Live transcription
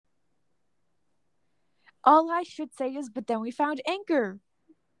All I should say is, but then we found Anchor.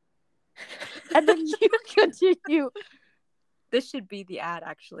 And then you continue. This should be the ad,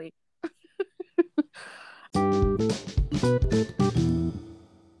 actually.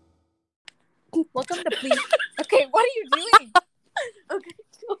 Welcome to Please. Okay, what are you doing? Okay.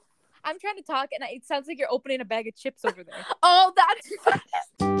 I'm trying to talk, and it sounds like you're opening a bag of chips over there. Oh, that's.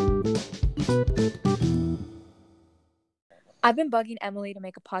 I've been bugging Emily to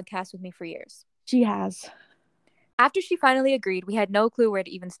make a podcast with me for years. She has. After she finally agreed, we had no clue where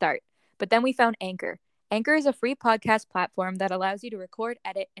to even start. But then we found Anchor. Anchor is a free podcast platform that allows you to record,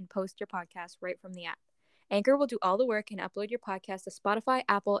 edit, and post your podcast right from the app. Anchor will do all the work and upload your podcast to Spotify,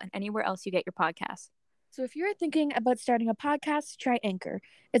 Apple, and anywhere else you get your podcasts. So if you're thinking about starting a podcast, try Anchor.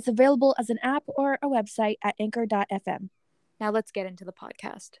 It's available as an app or a website at anchor.fm. Now let's get into the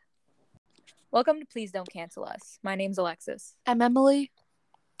podcast. Welcome to Please Don't Cancel Us. My name's Alexis. I'm Emily.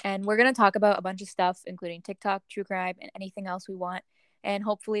 And we're going to talk about a bunch of stuff, including TikTok, true crime, and anything else we want. And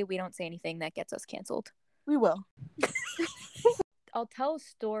hopefully we don't say anything that gets us canceled. We will. I'll tell a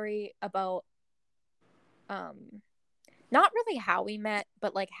story about not really how we met,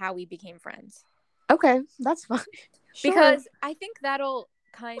 but like how we became friends. Okay, that's fine. Sure. Because I think that'll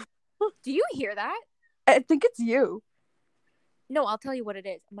Do you hear that? I think it's you. No, I'll tell you what it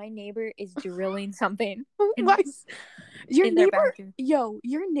is. My neighbor is drilling something. Your in their neighbor, bathroom.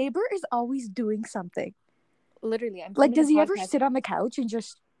 your neighbor is always doing something. Literally, I'm like, does he ever podcast. sit on the couch and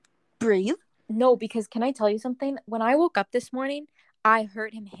just breathe? No, because can I tell you something? When I woke up this morning, I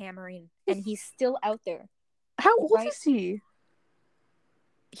heard him hammering, and he's still out there. How old is he?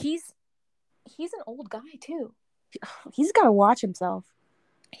 He's an old guy too. He's got to watch himself.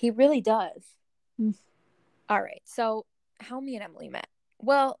 He really does. Mm. All right, so how me and Emily met?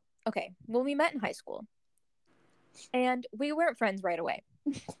 Well, okay. Well, we met in high school, and we weren't friends right away.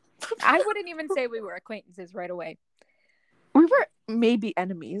 I wouldn't even say we were acquaintances right away. We were maybe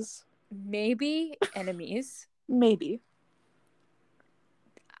enemies. Maybe enemies. Maybe.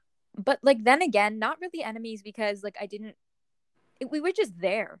 But, like, then again, not really enemies because, like, we were just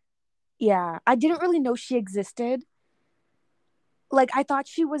there. Yeah, I didn't really know she existed. Like, I thought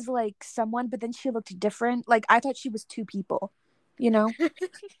she was, like, someone, but then she looked different. Like, I thought she was two people, you know?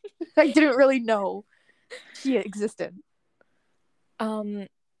 I didn't really know she existed.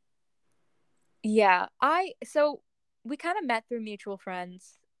 Yeah, so we kind of met through mutual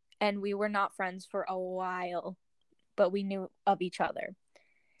friends, and we were not friends for a while, but we knew of each other.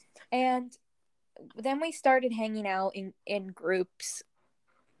 And then we started hanging out in groups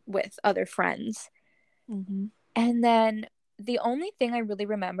with other friends. Mm-hmm. And then the only thing I really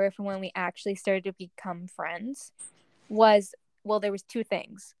remember from when we actually started to become friends was, well, there was two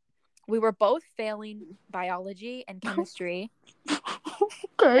things. We were both failing biology and chemistry.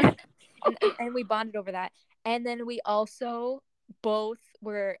 Okay. And we bonded over that. And then we also both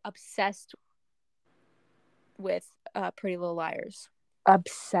were obsessed with Pretty Little Liars.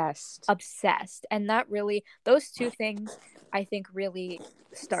 Obsessed. And that really, those two things, I think, really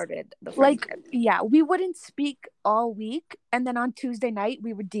started the friendship. Like, yeah, we wouldn't speak all week, and then on Tuesday night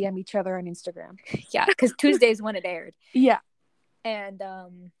we would DM each other on Instagram. Yeah, because Tuesday's when it aired. Yeah. And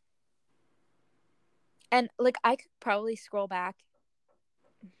like, I could probably scroll back,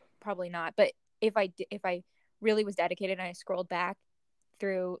 probably not, but if I really was dedicated and I scrolled back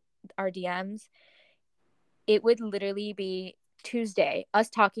through our DMs, it would literally be Tuesday, us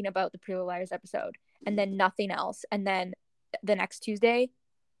talking about the Pretty Little Liars episode, and then nothing else. And then the next Tuesday,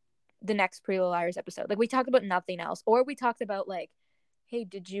 the next Pretty Little Liars episode. Like, we talked about nothing else. Or we talked about, like, hey,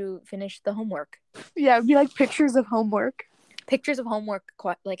 did you finish the homework? Yeah, it'd be like pictures of homework. Pictures of homework,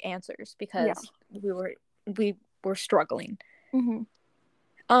 like, answers, because we were struggling.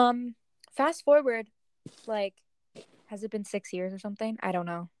 Mm-hmm. Fast forward, like, has it been 6 years or something? I don't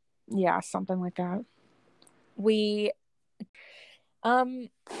know. Yeah, something like that.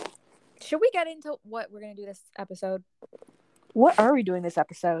 Should we get into what we're gonna do this episode? What are we doing this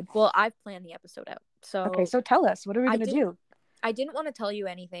episode? Well, I've planned the episode out. So okay, so tell us, what are we gonna do? I didn't want to tell you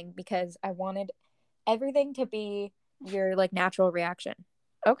anything because I wanted everything to be your, like, natural reaction.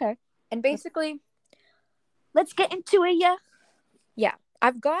 Okay. And basically, let's get into it. Yeah,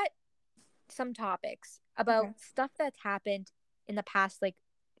 I've got some topics about stuff that's happened in the past, like,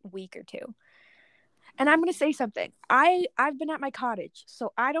 week or two. And I'm gonna say something. I've been at my cottage,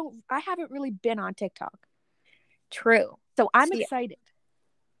 so I haven't really been on TikTok. True. So I'm excited.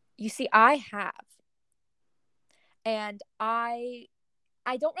 You see, I have. And I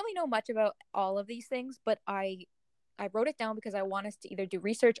don't really know much about all of these things, but I wrote it down because I want us to either do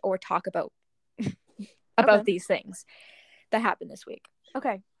research or talk about these things that happened this week.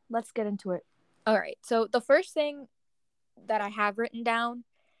 Okay, let's get into it. All right. So the first thing that I have written down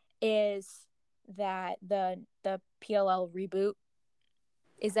is that the PLL reboot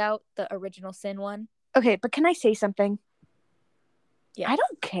is out, the Original Sin one. Okay, but can I say something? Yeah. I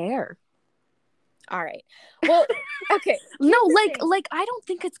don't care. All right. Well, okay. No, Here's the thing. like I don't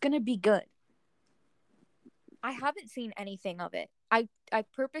think it's gonna be good. I haven't seen anything of it. I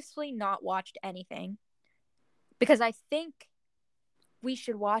purposefully not watched anything because I think we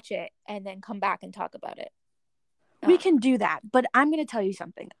should watch it and then come back and talk about it. We can do that, but I'm gonna tell you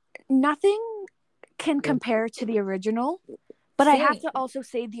something. Nothing can compare to the original, but I have Same. to also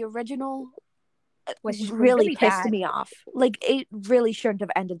say the original Was really pissed bad. me off. Like, it really shouldn't have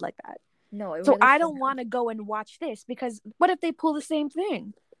ended like that. No, it So really I shouldn't don't have. want to go and watch this, because what if they pull the same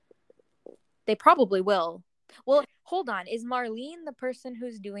thing? They probably will. Well, hold on. Is Marlene the person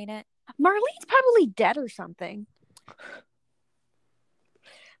who's doing it? Marlene's probably dead or something.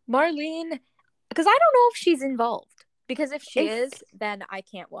 Marlene, because I don't know if she's involved. Because if she is, then I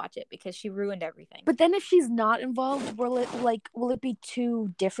can't watch it because she ruined everything. But then if she's not involved, will it be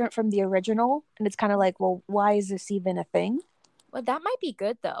too different from the original? And it's kind of like, well, why is this even a thing? Well, that might be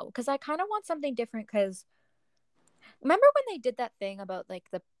good though, because I kind of want something different. Because remember when they did that thing about like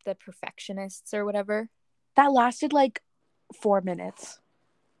the perfectionists or whatever? That lasted like 4 minutes.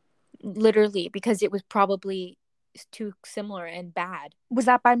 Literally, because it was probably too similar and bad. Was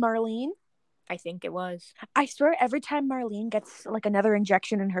that by Marlene? I think it was. I swear every time Marlene gets like another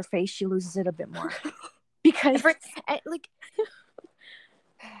injection in her face, she loses it a bit more. Because like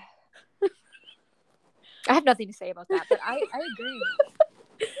I have nothing to say about that, but I agree.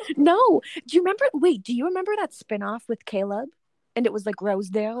 No. Do you remember that spinoff with Caleb? And it was like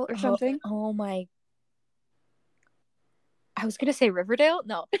Rosedale or something? Oh my. I was gonna say Riverdale.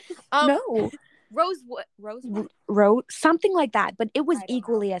 No. No. Rosewood. Something like that, but it was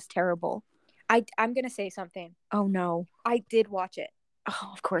equally as terrible. I'm gonna say something. Oh no. I did watch it.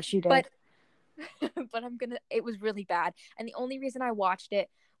 Oh, of course you did. But it was really bad. And the only reason I watched it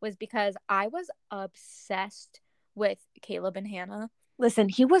was because I was obsessed with Caleb and Hannah. Listen,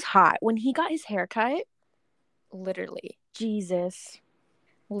 he was hot when he got his haircut. Literally. Jesus.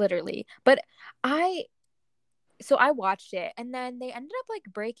 Literally. But I watched it, and then they ended up like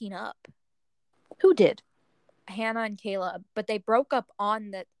breaking up. Who did? Hannah and Caleb, but they broke up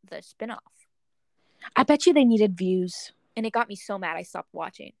on the spinoff. I bet you they needed views. And it got me so mad I stopped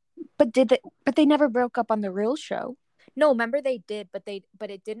watching. But they never broke up on the real show. No, remember they did, but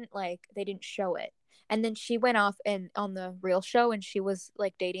it didn't they didn't show it. And then she went off and on the real show, and she was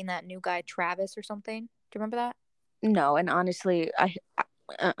like dating that new guy Travis or something. Do you remember that? No, and honestly,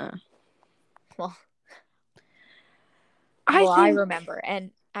 Well, I remember,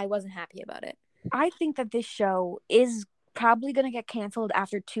 and I wasn't happy about it. I think that this show is probably going to get canceled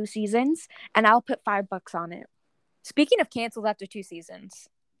after 2 seasons, and I'll put $5 on it. Speaking of canceled after 2 seasons,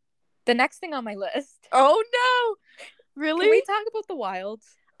 the next thing on my list. Oh no! Really? Can we talk about The Wilds?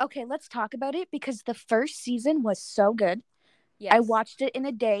 Okay, let's talk about it, because the first season was so good. Yes. I watched it in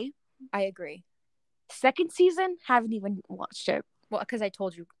a day. I agree. Second season, haven't even watched it. Well, because I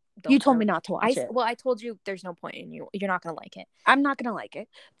told you. You told me not to watch it. Well, I told you there's no point in you. You're not going to like it. I'm not going to like it.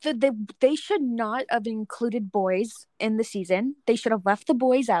 They should not have included boys in the season. They should have left the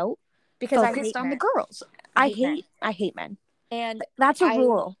boys out, because focused on the girls. I hate men. And that's a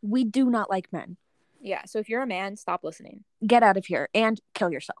rule. We do not like men. Yeah, so if you're a man, stop listening. Get out of here and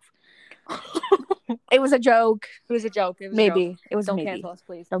kill yourself. It was a joke. It was a joke. Maybe. It was Don't maybe. cancel us,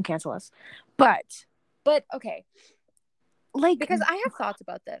 please. Don't cancel us. But okay. Like, because I have thoughts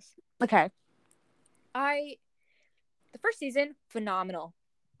about this. Okay. The first season, phenomenal.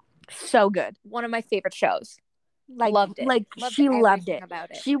 So good. One of my favorite shows. Like, loved it. Like, she loved it.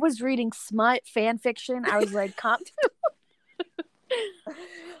 About it. She was reading smut fan fiction. I was like, calm down.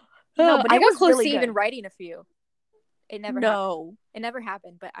 No, but I got close to even writing a few. It never happened. It never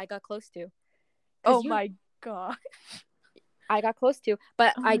happened, but I got close to. Oh my god. I got close to,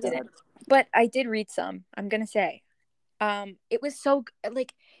 but I didn't. But I did read some, I'm gonna say. It was so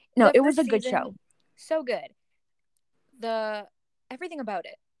like it was a good show. So good. Everything about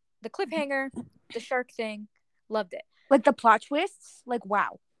it. The cliffhanger, the shark thing, loved it. Like the plot twists, like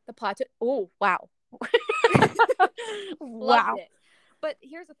wow. The plot oh wow. Wow. It. But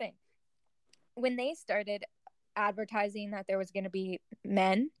here's the thing. When they started advertising that there was going to be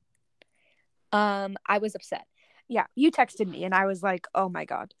men, I was upset. Yeah, you texted me and I was like, oh my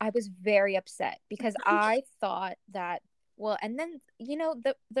god. I was very upset because I thought that, well, and then,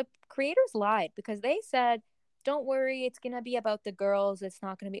 the creators lied, because they said, don't worry, it's going to be about the girls. We're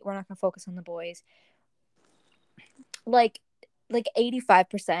not going to focus on the boys. Like, like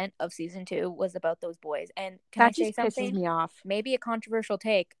 85% of season 2 was about those boys. And can I That say just pisses something? me off. Maybe a controversial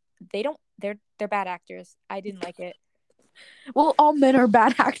take. They're bad actors. I didn't like it. Well, all men are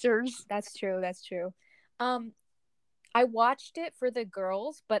bad actors. That's true. I watched it for the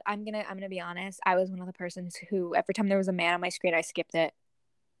girls, but I'm gonna be honest. I was one of the persons who every time there was a man on my screen, I skipped it.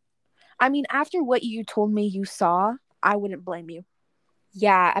 I mean, after what you told me you saw, I wouldn't blame you.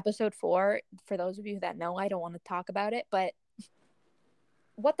 Yeah, episode 4. For those of you that know, I don't want to talk about it, but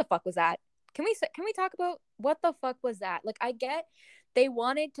what the fuck was that? Can we talk about what the fuck was that? Like, I get they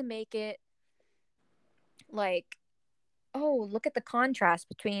wanted to make it like, oh, look at the contrast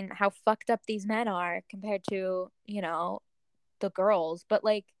between how fucked up these men are compared to, the girls, but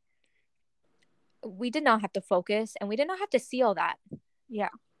like we did not have to focus and we did not have to see all that. Yeah.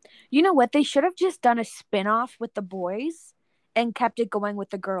 You know what? They should have just done a spin-off with the boys and kept it going with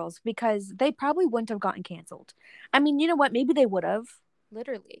the girls because they probably wouldn't have gotten canceled. I mean, you know what? Maybe they would have.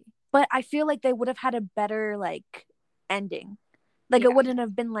 Literally. But I feel like they would have had a better like ending. Like it wouldn't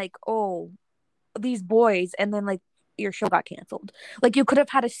have been like, oh, these boys and then like your show got canceled. Like you could have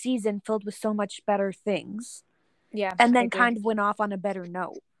had a season filled with so much better things. Yeah. And then kind of went off on a better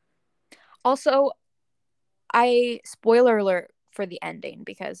note. Also, spoiler alert for the ending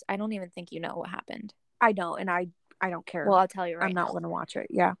because I don't even think you know what happened. I know, and I don't care. Well, I'll tell you right I'm not going to watch it.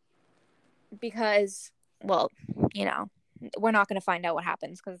 Yeah. Because, well, we're not going to find out what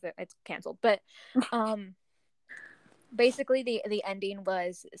happens because it's canceled. But basically the ending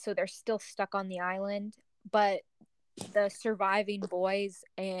was, so they're still stuck on the island, but the surviving boys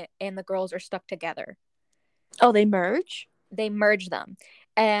and the girls are stuck together. Oh, they merge? They merge them.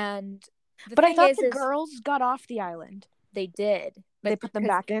 And but I thought the girls got off the island. They did. But they put them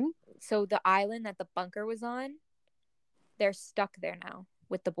back in? So the island that the bunker was on, they're stuck there now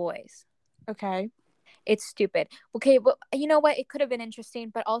with the boys. Okay. It's stupid. Okay, well, you know what? It could have been interesting,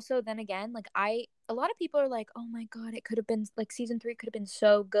 but also then again, like a lot of people are like, oh my God, it could have been like season 3 could have been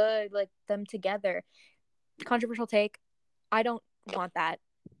so good, like them together. Controversial take. I don't want that.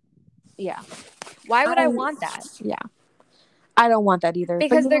 Yeah. Why would I want that? Yeah. I don't want that either.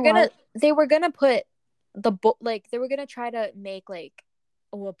 Because they were gonna put they were gonna try to make like,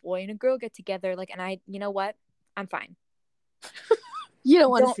 oh, a boy and a girl get together, like, and you know what? I'm fine. You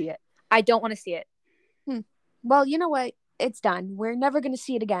don't want to see it. I don't want to see it. Well, you know what? It's done. We're never going to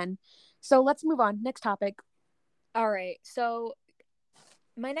see it again. So let's move on. Next topic. All right. So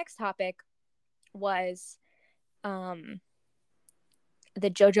my next topic was the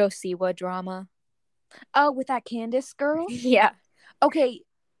JoJo Siwa drama. Oh, with that Candace girl? Yeah. Okay.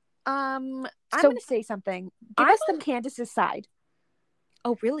 I'm going to say something. I'm on Candace's side.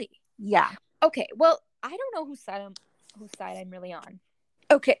 Oh, really? Yeah. Okay. Well, I don't know whose side I'm really on.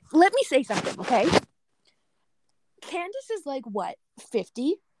 Okay. Let me say something, okay? Candace is like what,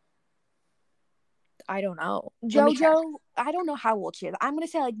 50? I don't know. JoJo, I don't know how old she is. I'm gonna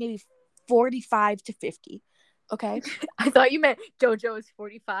say like maybe 45 to 50. Okay. I thought you meant JoJo is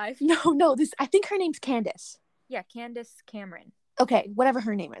 45. No. I think her name's Candace. Yeah, Candace Cameron. Okay, whatever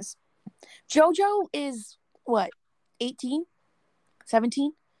her name is. JoJo is what, 18,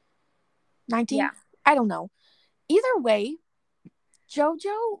 17, 19? Yeah. I don't know. Either way,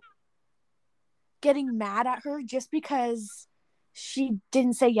 JoJo getting mad at her just because she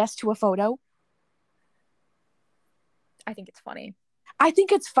didn't say yes to a photo. I think it's funny. I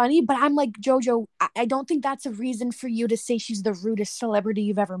think it's funny, but I'm like, JoJo, I don't think that's a reason for you to say she's the rudest celebrity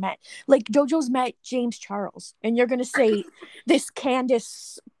you've ever met. Like, JoJo's met James Charles, and you're going to say this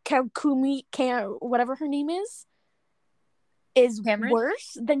Candace whatever her name is Cameron?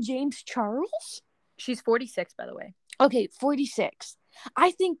 Worse than James Charles? She's 46, by the way. Okay, 46.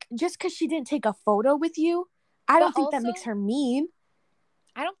 I think just because she didn't take a photo with you, I don't think that makes her mean.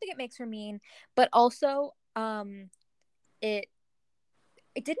 I don't think it makes her mean, but also, it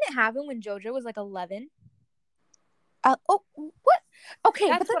didn't happen when JoJo was like 11. Oh, what? Okay,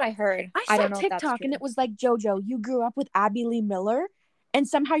 that's what I heard. I saw TikTok and it was like, JoJo, you grew up with Abby Lee Miller, and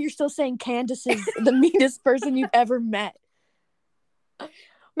somehow you're still saying Candace is the meanest person you've ever met.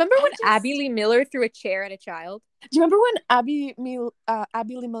 Remember when Abby Lee Miller threw a chair at a child? Do you remember when Abby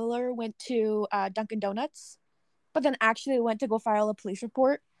Lee Miller went to Dunkin' Donuts, but then actually went to go file a police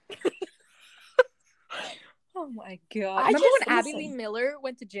report? Oh my God. Remember when Abby Lee Miller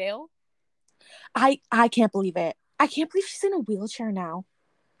went to jail? I can't believe it. I can't believe she's in a wheelchair now.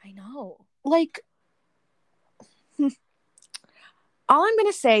 I know. Like, all I'm going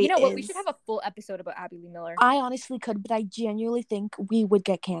to say is... You know what? We should have a full episode about Abby Lee Miller. I honestly could, but I genuinely think we would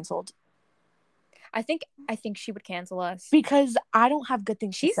get canceled. I think she would cancel us. Because I don't have good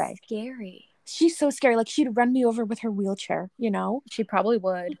things to say. She's scary. she's so scary. Like, she'd run me over with her wheelchair, you know? She probably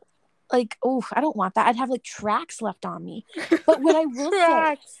would. Like, oh, I don't want that. I'd have like tracks left on me. But what I will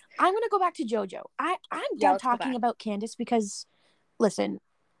say, I'm gonna go back to JoJo. I'm done talking about Candace because, listen,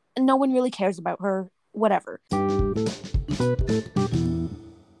 no one really cares about her. Whatever.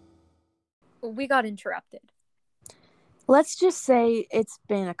 We got interrupted. Let's just say it's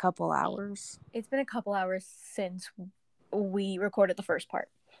been a couple hours. It's been a couple hours since we recorded the first part.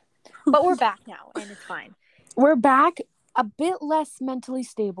 But we're back now, and it's fine. We're back, a bit less mentally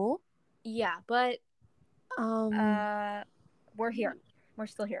stable. Yeah, but we're here. We're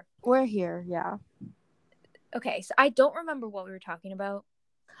still here. We're here, yeah. Okay, so I don't remember what we were talking about.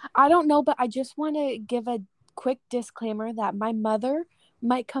 I don't know, but I just want to give a quick disclaimer that my mother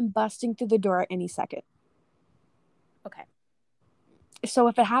might come busting through the door at any second. Okay. So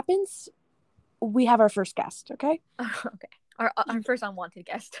if it happens, we have our first guest, okay? Okay. Our first unwanted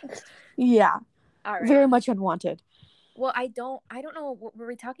guest. Yeah. All right. Very much unwanted. Well, I don't know. Were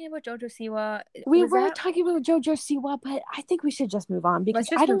we talking about JoJo Siwa? We were talking about JoJo Siwa, but I think we should just move on because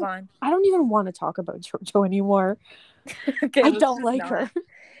move on. I don't even want to talk about JoJo anymore. Okay, I don't like her.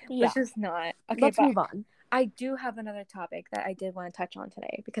 Yeah. Let's just not. Okay, let's move on. I do have another topic that I did want to touch on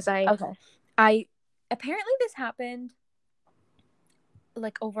today because apparently this happened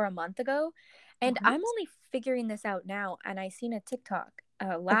like over a month ago, and I'm only figuring this out now. And I seen a TikTok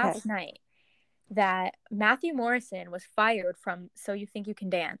last night that Matthew Morrison was fired from So You Think You Can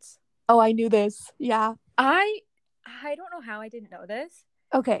Dance. Oh, I knew this. Yeah. I don't know how I didn't know this.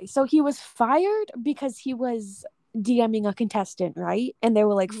 Okay, so he was fired because he was DMing a contestant, right? And there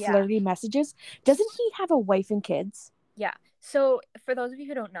were like flirty messages. Doesn't he have a wife and kids? Yeah. So for those of you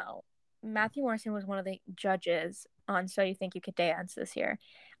who don't know, Matthew Morrison was one of the judges on So You Think You Could Dance this year,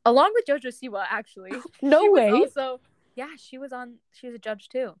 along with JoJo Siwa, actually. No way. She was a judge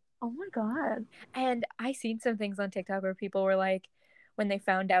too. Oh my God. And I seen some things on TikTok where people were like, when they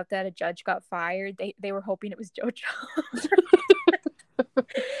found out that a judge got fired, they were hoping it was JoJo.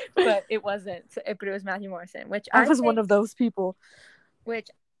 But it wasn't. But it was Matthew Morrison, which I was one of those people. Which,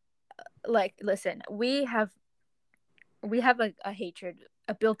 like, listen, we have a hatred,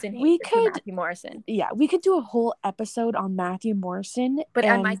 a built-in hatred for Matthew Morrison. Yeah, we could do a whole episode on Matthew Morrison. But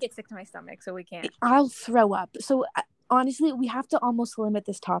I might get sick to my stomach, so we can't. I'll throw up. So honestly, we have to almost limit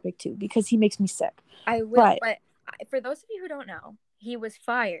this topic too because he makes me sick. I will, but for those of you who don't know, he was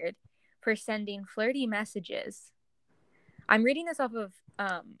fired for sending flirty messages. I'm reading this off of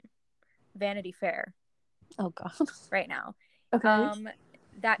Vanity Fair. Oh God. Right now. Okay.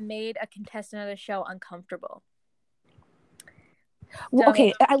 That made a contestant of the show uncomfortable. Well,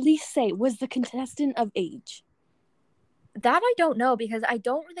 okay, at least say, was the contestant of age? That I don't know because I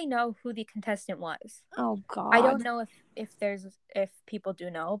don't really know who the contestant was. Oh God. I don't know if people do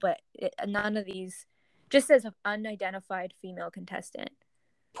know, but none of these just says an unidentified female contestant.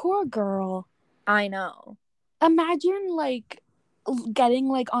 Poor girl. I know. Imagine like getting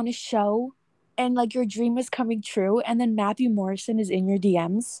like on a show and like your dream is coming true and then Matthew Morrison is in your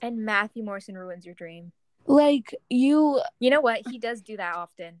DMs. And Matthew Morrison ruins your dream. Like you know what? He does do that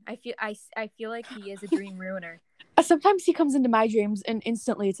often. I feel like he is a dream ruiner. Sometimes he comes into my dreams and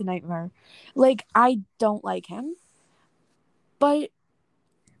instantly it's a nightmare. Like I don't like him. But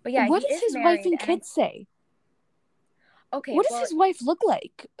yeah, what does his wife and kids say? Okay. What does his wife look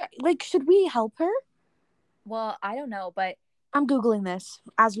like? Like, should we help her? Well, I don't know, but I'm Googling this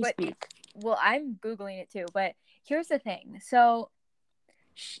as we speak. Well, I'm Googling it too, but here's the thing. So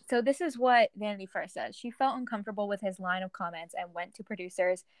this is what Vanity Fair says. She felt uncomfortable with his line of comments and went to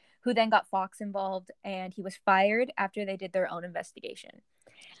producers, who then got Fox involved, and he was fired after they did their own investigation.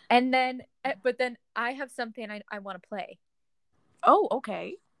 And then, but then I have something I want to play. Oh,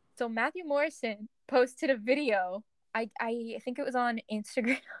 okay. So Matthew Morrison posted a video. I think it was on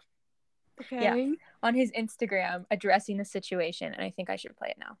Instagram. Okay. Yeah, on his Instagram addressing the situation, and I think I should play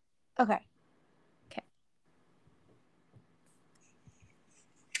it now. Okay.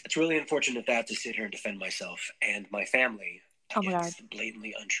 It's really unfortunate that I have to sit here and defend myself and my family against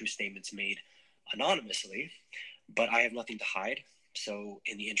blatantly untrue statements made anonymously, but I have nothing to hide. So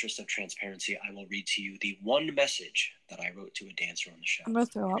in the interest of transparency, I will read to you the one message that I wrote to a dancer on the show. I'm going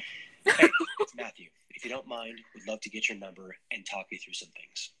to throw up. Hey, it's Matthew. If you don't mind, we'd love to get your number and talk you through some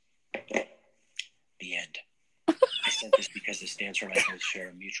things. The end. I sent this because this dancer and I both share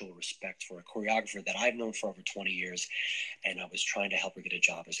a mutual respect for a choreographer that I've known for over 20 years, and I was trying to help her get a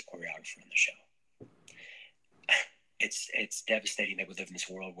job as a choreographer on the show. It's devastating that we live in this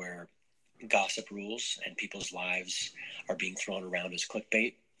world where gossip rules and people's lives are being thrown around as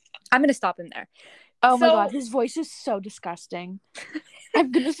clickbait. I'm going to stop him there. Oh my God, his voice is so disgusting.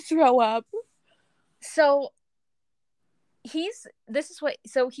 I'm going to throw up. So he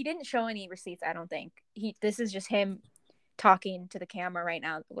didn't show any receipts, I don't think. This is just him talking to the camera right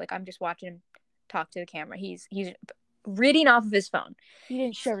now. Like, I'm just watching him talk to the camera. He's reading off of his phone. He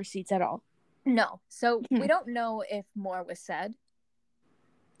didn't show receipts at all. No. So we don't know if more was said.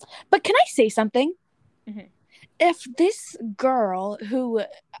 But can I say something? Mm-hmm. If this girl who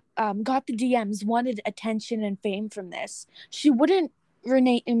got the DMs wanted attention and fame from this, she wouldn't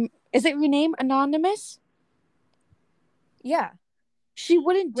rename anonymous? Yeah. She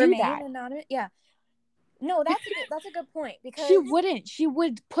wouldn't do that. Anonymous. Yeah. No, that's a good point, because she wouldn't. She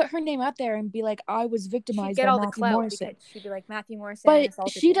would put her name out there and be like, I was victimized by Matthew Morrison. She'd be like, Matthew Morrison. But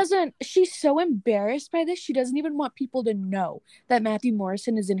she doesn't. She's so embarrassed by this. She doesn't even want people to know that Matthew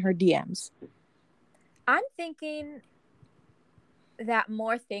Morrison is in her DMs. I'm thinking that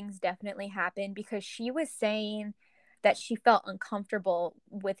more things definitely happened, because she was saying that she felt uncomfortable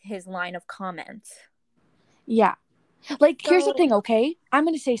with his line of comments. Yeah. Like, here's the thing, okay? I'm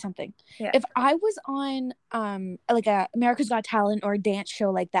going to say something. Yeah. If I was on like a America's Got Talent or a dance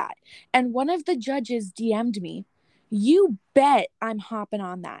show like that, and one of the judges DM'd me, you bet I'm hopping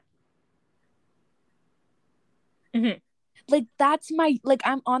on that. Mm-hmm. Like, that's my, like,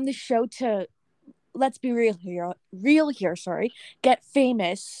 I'm on the show to, let's be real here, get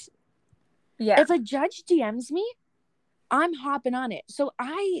famous. Yeah. If a judge DMs me, I'm hopping on it. So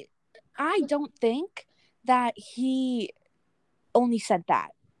I don't think that he only said that.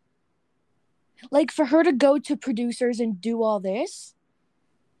 Like, for her to go to producers and do all this,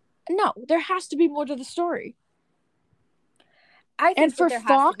 no, there has to be more to the story. And for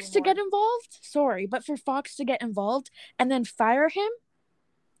Fox to get involved, but for Fox to get involved and then fire him,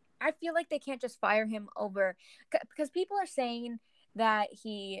 I feel like they can't just fire him over, because people are saying that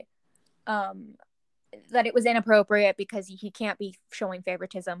he that it was inappropriate because he can't be showing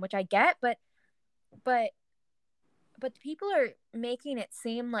favoritism, which I get, but people are making it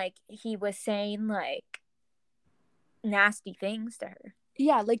seem like he was saying like nasty things to her.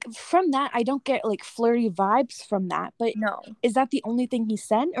 Yeah, like, from that, I don't get like flirty vibes from that. But no, is that the only thing he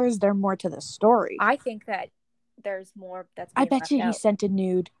sent, or is there more to the story? I think that there's more. I bet you he sent a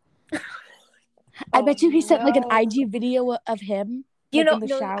nude. I bet you he sent like an IG video of him, like, in the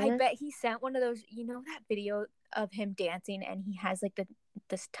shower. I bet he sent one of those. You know that video of him dancing and he has like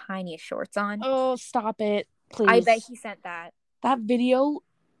this tiniest shorts on. Oh, stop it, please! I bet he sent that. That video,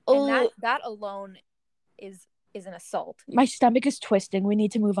 and that alone is an assault. My stomach is twisting. We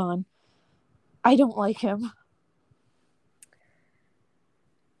need to move on. I don't like him.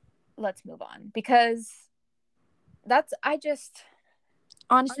 Let's move on, because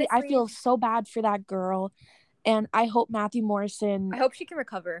honestly, I feel so bad for that girl, and I hope Matthew Morrison. I hope she can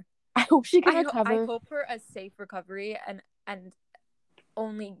recover. I hope she can recover. I hope for a safe recovery and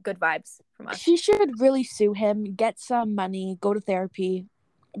only good vibes from us. She should really sue him, get some money, go to therapy,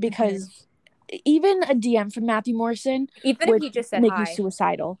 because even a DM from Matthew Morrison, even if he just said make hi, you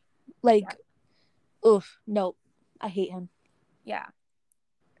suicidal. Like, no, I hate him. Yeah.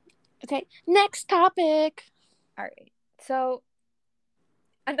 Okay, next topic. All right. So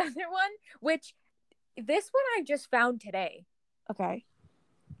another one, which this one I just found today. Okay.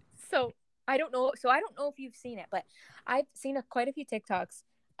 So I don't know if you've seen it, but I've seen quite a few TikToks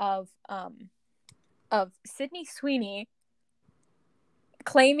of Sydney Sweeney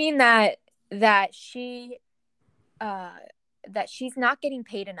claiming that she's not getting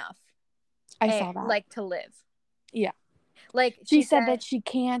paid enough. I saw that. Like, to live. Yeah. Like, she said that she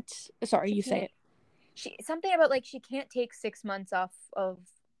can't. Sorry, you say it. Something about like she can't take 6 months off of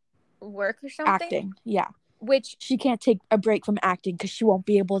work or something. Acting, yeah. Which she can't take a break from acting because she won't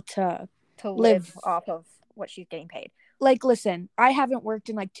be able to live off of what she's getting paid. Like, listen, I haven't worked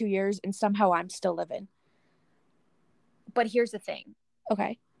in like 2 years and somehow I'm still living. But here's the thing.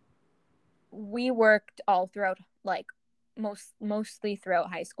 Okay. We worked all throughout, like, mostly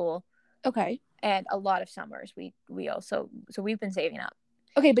throughout high school. Okay. And a lot of summers. We also, so we've been saving up.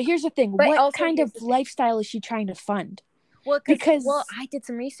 Okay, but here's the thing. But what kind of lifestyle is she trying to fund? Well, because I did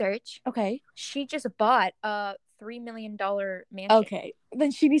some research. Okay. She just bought a $3 million mansion. Okay.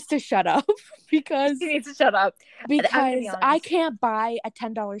 Then she needs to shut up because she needs to shut up. Because I can't buy a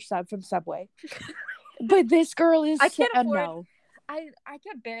 $10 sub from Subway. But this girl is I can't afford, no. I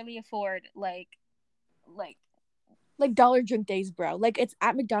can barely afford like dollar drink days, bro. Like, it's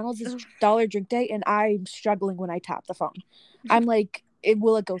at McDonald's is dollar drink day and I'm struggling when I tap the phone. I'm like,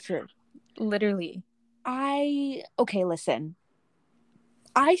 will it go through? Literally. Okay, listen.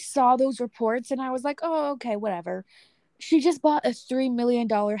 I saw those reports and I was like, oh, okay, whatever. She just bought a $3 million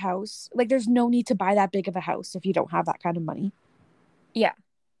house. Like, there's no need to buy that big of a house if you don't have that kind of money. Yeah.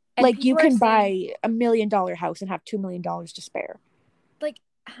 And Like you people are can saying, buy $1 million house and have $2 million to spare. like,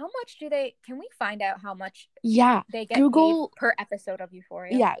 how much do they? Can we find out how much Yeah, they get paid Google. per episode of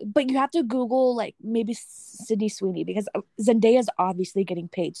Euphoria? Yeah, but you have to Google like maybe Sydney Sweeney because Zendaya's obviously getting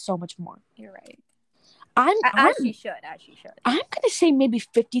paid so much more. You're right. I'm As she should. I'm gonna say maybe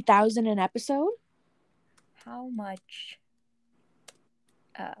 50,000 an episode. How much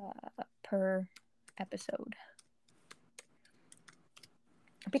per episode?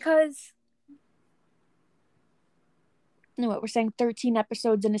 Because No, what we're saying 13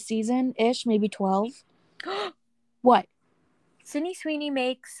 episodes in a season ish, maybe 12. What? Sydney Sweeney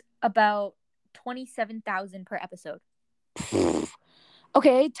makes about 27,000 per episode.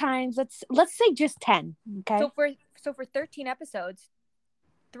 Okay, times let's say just 10. Okay. So for 13 episodes,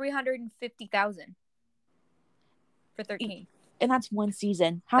 350,000 for 13. And that's one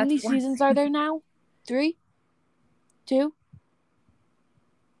season. How That's many one seasons are there now? 3? 2?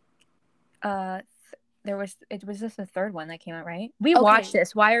 It was just the third one that came out, right? We Okay. watched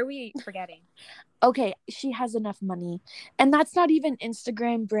this. Why are we forgetting? Okay, she has enough money. And that's not even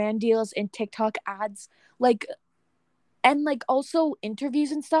Instagram brand deals and TikTok ads. Like, and like also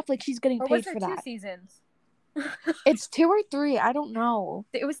interviews and stuff. Like she's getting Or paid was there for 2 that. seasons? It's 2 or 3. I don't know.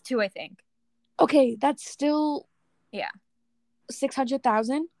 It was 2, I think. Okay, that's still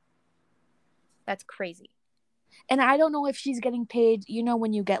 600,000. That's crazy. And I don't know if she's getting paid. You know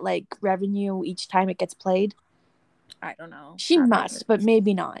when you get like revenue each time it gets played. I don't know. She must, but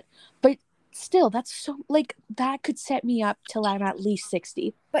maybe not. But still, that's so like that could set me up till I'm at least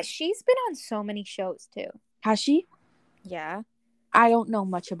 60. But she's been on so many shows too. Has she? Yeah. I don't know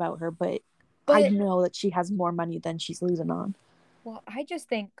much about her, but I know that she has more money than she's losing on. Well, I just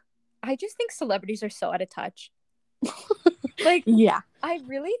think celebrities are so out of touch. Like, yeah. I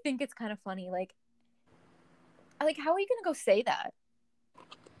really think it's kind of funny. Like how are you gonna go say that?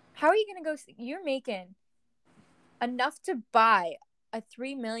 How are you gonna go? You're making enough to buy a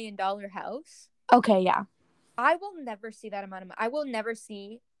 $3 million house. Okay, yeah. I will never see that amount of money. I will never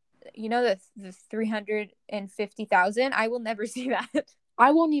see, the 350,000. I will never see that.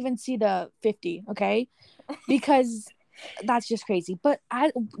 I won't even see the 50. Okay, because that's just crazy. But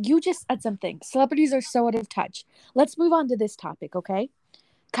you just said something. Celebrities are so out of touch. Let's move on to this topic. Okay,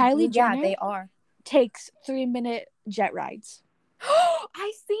 Kylie Jenner. They are. Takes 3-minute jet rides.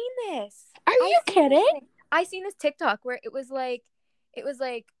 I seen this. Are you kidding? I seen this TikTok where it was like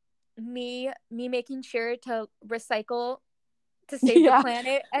me making sure to recycle to save the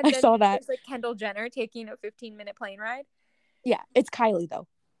planet, and I saw that. There's like Kendall Jenner taking a 15-minute plane ride. Yeah, it's Kylie though.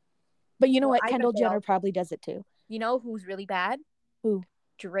 But you know what? Kendall Jenner probably does it too. You know who's really bad? Who?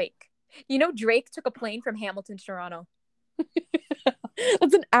 Drake. You know Drake took a plane from Hamilton to Toronto.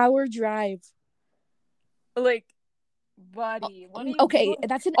 That's an hour drive. Like, buddy, what are you doing?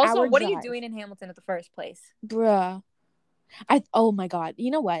 That's an hour what drive. are you doing in Hamilton in the first place? Bruh. Oh my god.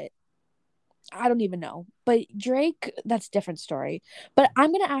 You know what? I don't even know. But Drake, that's a different story. But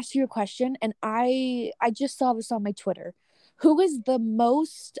I'm going to ask you a question, and I just saw this on my Twitter. Who is the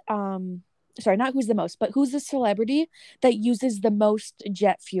most sorry, not who's the most, but who's the celebrity that uses the most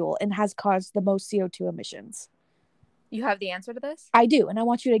jet fuel and has caused the most CO2 emissions? You have the answer to this? I do, and I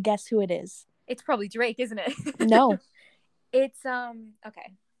want you to guess who it is. It's probably Drake, isn't it? No. It's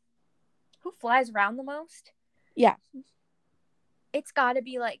okay. Who flies around the most? Yeah. It's got to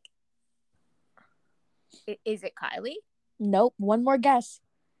be like, is it Kylie? Nope. One more guess.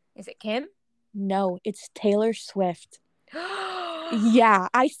 Is it Kim? No, it's Taylor Swift. Yeah,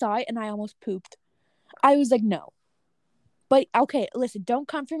 I saw it and I almost pooped. I was like, no. But okay, listen, don't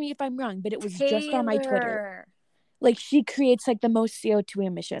come for me if I'm wrong, but it was just on my Twitter. Like, she creates like the most CO2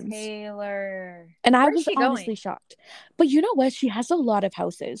 emissions. Taylor. And I was honestly shocked. But you know what? She has a lot of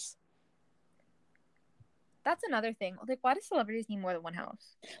houses. That's another thing. Like, why do celebrities need more than one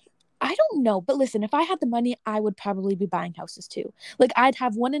house? I don't know. But listen, if I had the money, I would probably be buying houses too. Like, I'd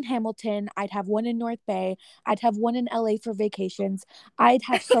have one in Hamilton. I'd have one in North Bay. I'd have one in LA for vacations. I'd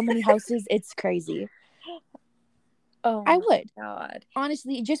have so many houses. It's crazy. Oh, I would. God.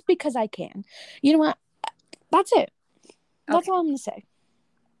 Honestly, just because I can. You know what? That's it. That's all I'm going to say.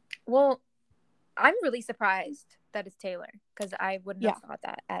 Well, I'm really surprised that it's Taylor because I wouldn't have thought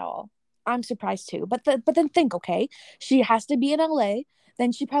that at all. I'm surprised too. But then think, okay, she has to be in LA.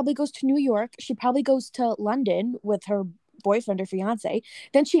 Then she probably goes to New York. She probably goes to London with her boyfriend or fiance.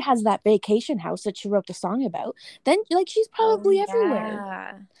 Then she has that vacation house that she wrote the song about. Then, like, she's probably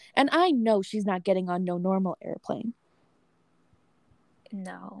everywhere. And I know she's not getting on no normal airplane.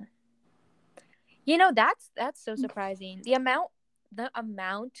 No. You know, that's so surprising. The amount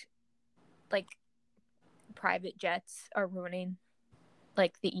like private jets are ruining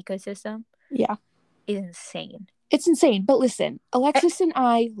like the ecosystem, Yeah. is insane. It's insane. But listen, Alexis and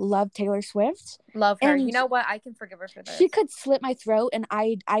I love Taylor Swift. Love her. And you know what? I can forgive her for this. She could slit my throat and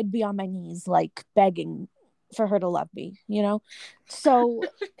I'd be on my knees like begging for her to love me, you know? So,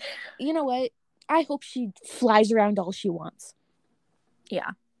 you know what? I hope she flies around all she wants.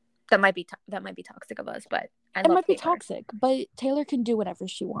 Yeah. That might be toxic of us, but it might be toxic, but Taylor can do whatever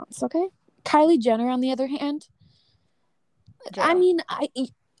she wants, okay? Kylie Jenner, on the other hand, Jill. I mean,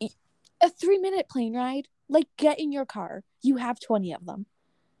 a 3-minute plane ride, like, get in your car. You have 20 of them.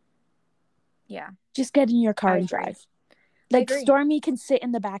 Yeah. Just get in your car and drive. Like, Stormy can sit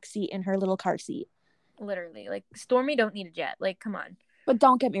in the back seat in her little car seat. Literally. Like, Stormy don't need a jet. Like, come on. But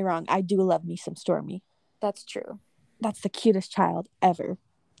don't get me wrong, I do love me some Stormy. That's true. That's the cutest child ever.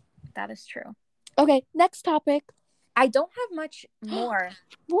 That is true. Okay, next topic. I don't have much more.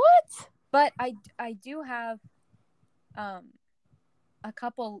 What? But I do have a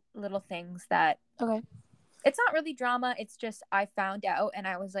couple little things that... Okay. It's not really drama. It's just I found out and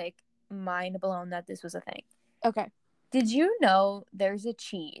I was like mind blown that this was a thing. Okay. Did you know there's a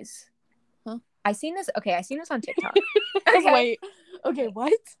cheese? Huh? I seen this on TikTok. Okay. Wait. Okay,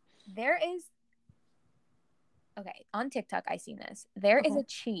 what? There is... Okay, on TikTok I seen this. There is a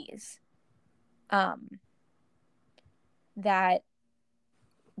cheese that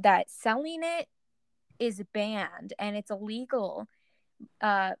selling it is banned and it's illegal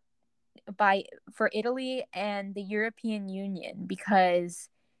for Italy and the European Union because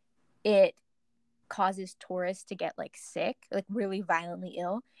it causes tourists to get like sick, like really violently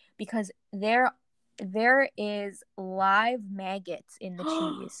ill, because there is live maggots in the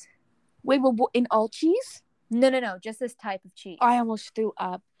cheese. Wait, in all cheese? No, just this type of cheese. I almost threw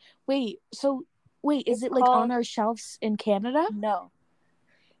up. Wait, is it like on our shelves in Canada? No.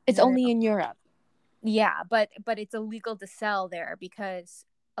 It's only in Europe. Yeah, but it's illegal to sell there because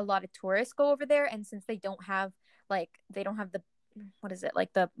a lot of tourists go over there, and since they don't have the what is it,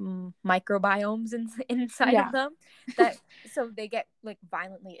 like the microbiomes inside of them, that so they get like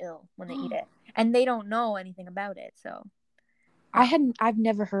violently ill when they eat it, and they don't know anything about it. So I've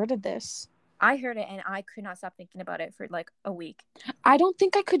never heard of this. I heard it and I could not stop thinking about it for like a week. I don't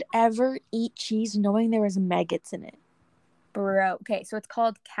think I could ever eat cheese knowing there was maggots in it. Bro, okay, so it's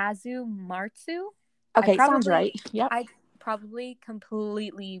called Kazu Marzu. Okay, sounds right. Yep. I probably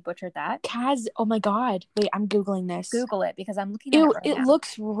completely butchered that. Oh my god. Wait, I'm Googling this. Google it because I'm looking at it right now. It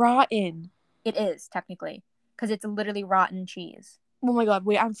looks rotten. It is, technically, because it's literally rotten cheese. Oh my god,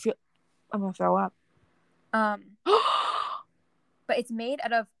 wait, I'm gonna throw up. But it's made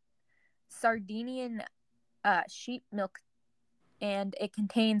out of Sardinian sheep milk, and it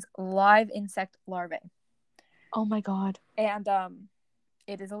contains live insect larvae. Oh my god. And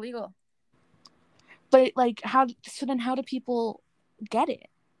it is illegal. But like, how do people get it?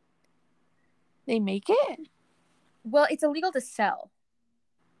 They make it? Well, it's illegal to sell.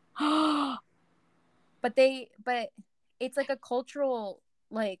 but it's like a cultural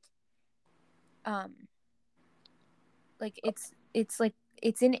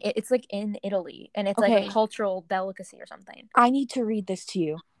it's in Italy, and it's like a cultural delicacy or something. I need to read this to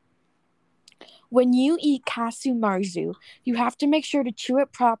you. When you eat casu marzu, you have to make sure to chew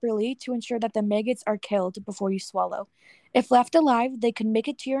it properly to ensure that the maggots are killed before you swallow. If left alive, they can make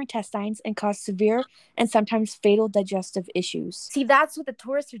it to your intestines and cause severe and sometimes fatal digestive issues. See, that's what the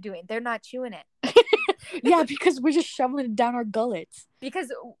tourists are doing. They're not chewing it. Yeah, because we're just shoveling it down our gullets.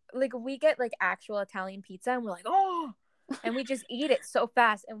 Because like we get like actual Italian pizza and we're like, oh, and we just eat it so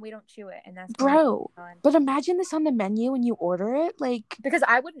fast and we don't chew it, and that's But imagine this on the menu when you order it, like, because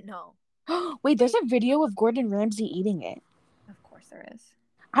I wouldn't know. Wait, there's a video of Gordon Ramsay eating it. Of course there is.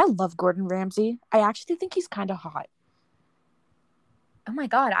 I love Gordon Ramsay. I actually think he's kind of hot. Oh my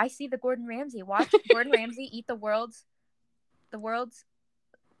god, I see the Gordon Ramsay. Watch Gordon Ramsay eat the world's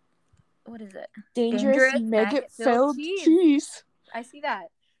what is it? Dangerous maggot-filled cheese. I see that.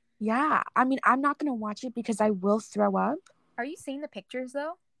 Yeah, I mean, I'm not gonna watch it because I will throw up. Are you seeing the pictures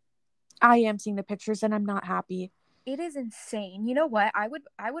though? I am seeing the pictures and I'm not happy. It is insane. You know what? I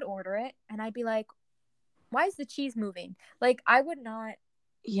would order it and I'd be like, why is the cheese moving? Like, I would not.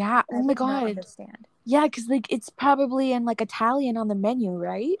 Yeah. Oh my god. Understand. Yeah, because like it's probably in like Italian on the menu,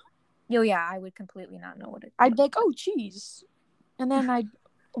 right? Oh yeah, I would completely not know what it. I'd be like, oh, cheese, and then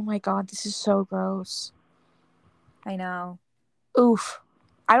oh my god, this is so gross. I know. Oof.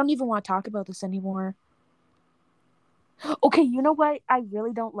 I don't even want to talk about this anymore. Okay, you know what I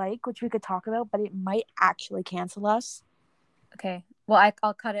really don't like, which we could talk about, but it might actually cancel us. Okay. Well,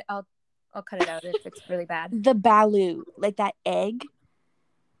 I'll cut it. I'll cut it out if it's really bad. The balut, like that egg.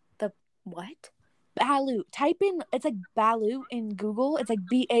 The what? balut. Type in, it's like balut in Google. It's like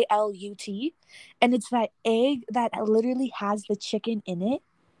BALUT. And it's that egg that literally has the chicken in it.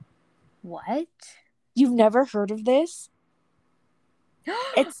 What? You've never heard of this?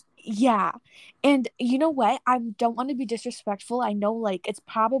 It's, yeah. And you know what? I don't want to be disrespectful. I know, like, it's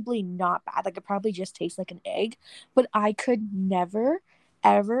probably not bad. Like, it probably just tastes like an egg. But I could never,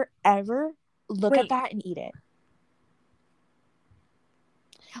 ever, ever look at Wait. that and eat it.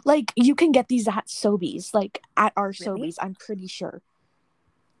 Like, you can get these at Sobeys, like, at our Really? Sobeys, I'm pretty sure.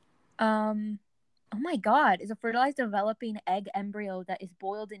 Oh my God. Is a fertilized developing egg embryo that is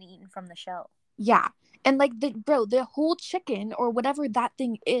boiled and eaten from the shell. Yeah. And, like, the whole chicken or whatever that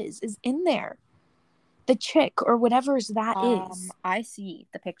thing is in there. The chick or whatever that is. I see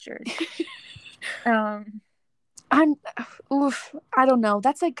the pictures. I don't know.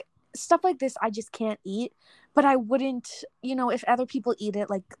 That's, like, stuff like this I just can't eat. But I wouldn't, if other people eat it,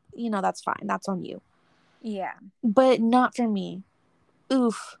 like, that's fine. That's on you. Yeah. But not for me.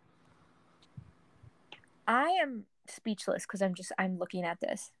 Oof. I am speechless because I'm looking at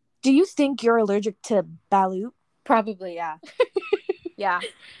this. Do you think you're allergic to balut? Probably, yeah. Yeah,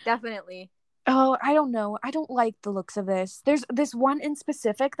 definitely. Oh, I don't know. I don't like the looks of this. There's this one in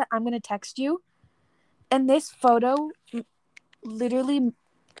specific that I'm going to text you. And this photo, literally,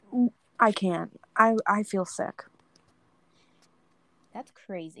 I can't. I feel sick. That's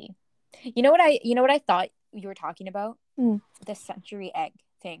crazy. You know what I thought you were talking about? The century egg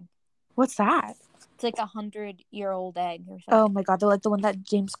thing. What's that? It's like 100-year-old egg or something. Oh my God, they're like the one that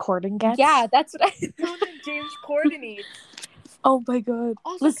James Corden gets? Yeah, that's what the one that James Corden eats. Oh my God.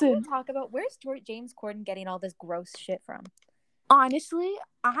 Also, listen. can we talk about where's James Corden getting all this gross shit from? Honestly,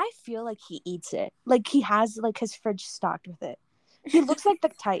 I feel like he eats it. Like, he has, like, his fridge stocked with it. He looks like the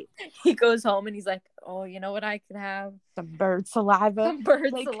type. He goes home and he's like, oh, you know what I could have? Some bird saliva. Some bird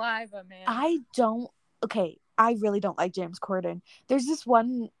saliva, man. I really don't like James Corden. There's this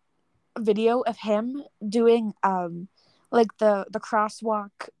one video of him doing like the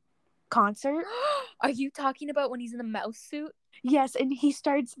crosswalk concert. Are you talking about when he's in the mouse suit? Yes, and he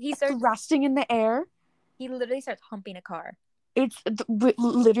starts thrusting in the air. He literally starts humping a car. It's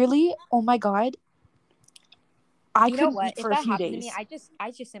literally, oh my God. I couldn't eat for a few days. To me,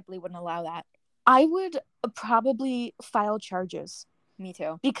 I just simply wouldn't allow that. I would probably file charges. Me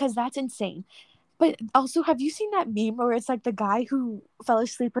too. Because that's insane. But also, have you seen that meme where it's like the guy who fell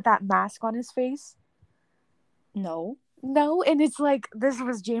asleep with that mask on his face? No, and it's like, this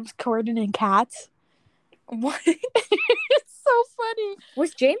was James Corden in Cats. What? It's so funny.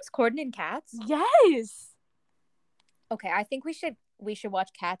 Was James Corden in Cats? Yes. Okay, I think we should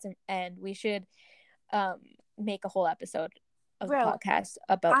watch Cats and we should make a whole episode of the podcast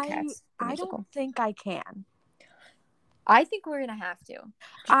about Cats. I don't think I can. I think we're gonna have to.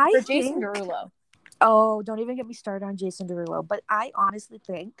 Jason Derulo. Oh, don't even get me started on Jason Derulo. But I honestly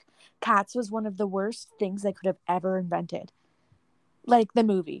think Cats was one of the worst things they could have ever invented. Like, the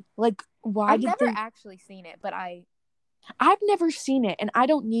movie. Like, why I've never actually seen it, but I've never seen it, and I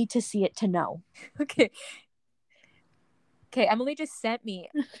don't need to see it to know. Okay, Emily just sent me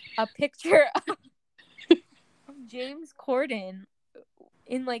a picture of James Corden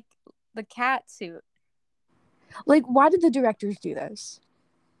in, like, the cat suit. Like, why did the directors do this?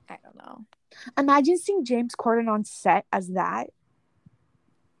 I don't know. Imagine seeing James Corden on set as that.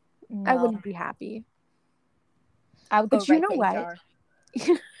 No. I wouldn't be happy. I would go. But you know what?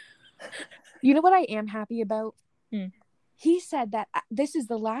 You know what I am happy about? He said that this is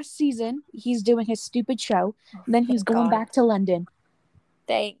the last season he's doing his stupid show. And then he's going back to London.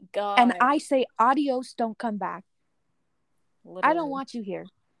 Thank God. And I say, adios, don't come back. Literally. I don't want you here.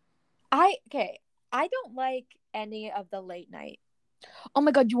 I don't like any of the late night. Oh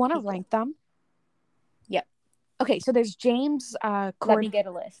my God, you want to rank them? Yep. Okay, so there's James Corden. Let me get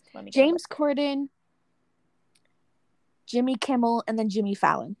a list. James Corden, Jimmy Kimmel, and then Jimmy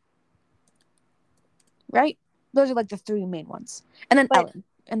Fallon. Right? Those are like the three main ones. And then Ellen.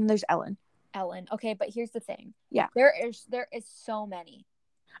 And then there's Ellen. Okay, but here's the thing. Yeah. There is so many.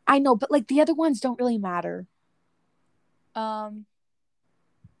 I know, but like the other ones don't really matter.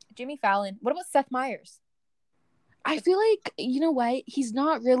 Jimmy Fallon. What about Seth Meyers? I feel like, you know what? He's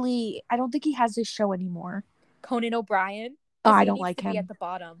not really, I don't think he has this show anymore. Conan O'Brien. Oh, I don't like him. Be at the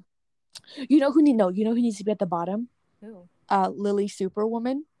bottom. You know who needs to be at the bottom? Who? Lily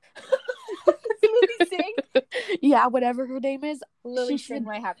Superwoman. Lily Singh? Yeah, whatever her name is. Lily Singh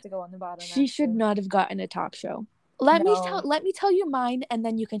might have to go on the bottom. She should not have gotten a talk show. Let me tell you mine, and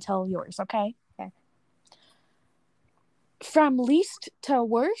then you can tell yours, okay? Okay. From least to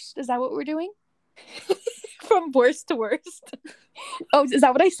worst, is that what we're doing? From worst to worst. Oh, is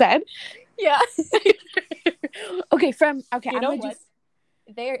that what I said? Yeah. Okay, You know what?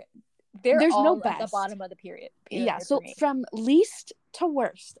 They're There's all no at the best. bottom of the period Yeah, for so me. from least to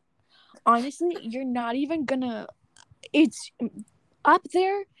worst, honestly, you're not even gonna. It's up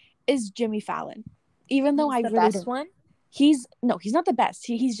there is Jimmy Fallon, even though He's I the really best don't. one. He's not the best.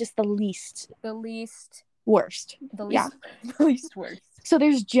 He's just the least The least worst. the least worst. So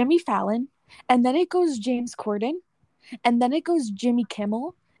there's Jimmy Fallon, and then it goes James Corden, and then it goes Jimmy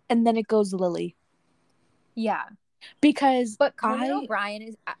Kimmel, and then it goes Lily. Yeah. Because But Conan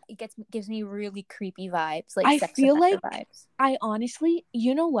O'Brien gives me really creepy vibes, like I sex feel offender like vibes. I honestly,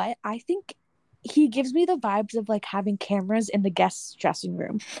 you know what? I think he gives me the vibes of like having cameras in the guest dressing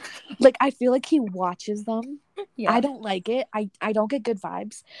room. Like I feel like he watches them. Yeah. I don't like it. I don't get good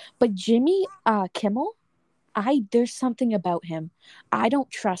vibes. But Jimmy Kimmel, there's something about him. I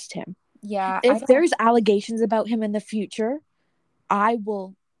don't trust him. Yeah. If there's allegations about him in the future, I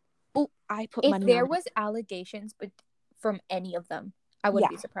will. Oh, I put money on it. If there was allegations, but from any of them, I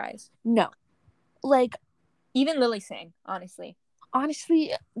wouldn't be surprised. No, like even Lily Singh, honestly.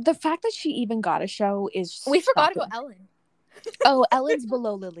 Honestly, the fact that she even got a show is. We forgot about Ellen. Oh, Ellen's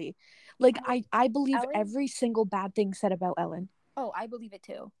below Lily. Like I believe Ellen? every single bad thing said about Ellen. Oh, I believe it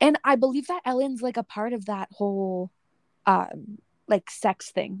too. And I believe that Ellen's like a part of that whole like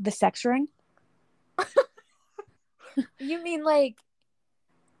sex thing, the sex ring. You mean like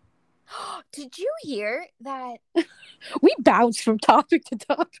did you hear that we bounce from topic to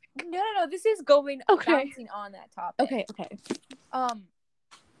topic? No, this is going bouncing on that topic. Okay.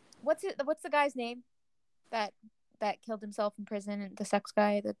 What's the guy's name that killed himself in prison, and the sex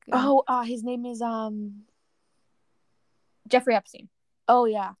guy? His name is Jeffrey Epstein. Oh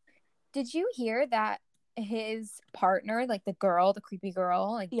yeah. Did you hear that his partner, like the creepy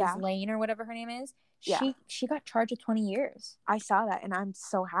girl, like Ghislaine or whatever her name is, she got charged with 20 years. I saw that and I'm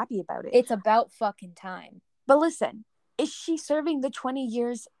so happy about it. It's about fucking time. But listen, is she serving the 20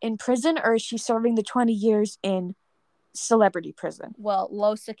 years in prison or is she serving the 20 years in celebrity prison? Well,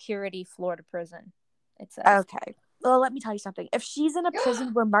 low security Florida prison, it says. Okay. Well, let me tell you something. If she's in a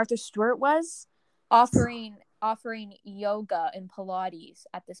prison where Martha Stewart was offering yoga and Pilates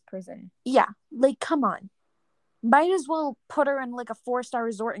at this prison. Yeah, like come on. Might as well put her in like a 4-star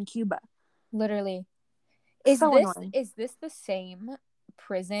resort in Cuba. Literally. Is this the same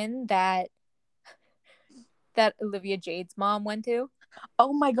prison that Olivia Jade's mom went to?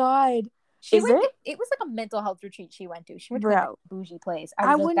 Oh my god. It was like a mental health retreat she went to. She went to a bougie place.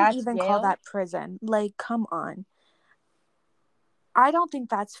 I wouldn't even call that prison. Like, come on. I don't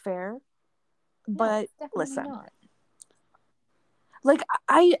think that's fair. But listen. Not. Like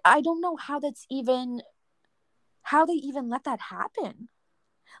I don't know how they even let that happen.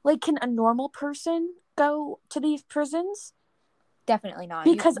 Like, can a normal person go to these prisons? Definitely not.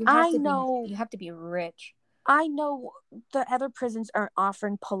 Because you have to be rich. I know the other prisons aren't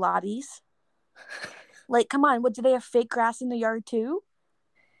offering Pilates. Like, come on, what, do they have fake grass in the yard too?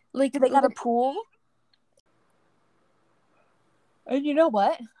 Like, do they got a pool? And you know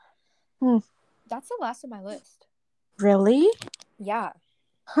what? That's the last of my list. Really? Yeah.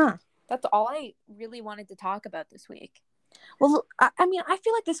 Huh. That's all I really wanted to talk about this week. Well, I mean, I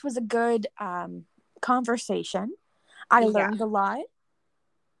feel like this was a good conversation. I learned a lot.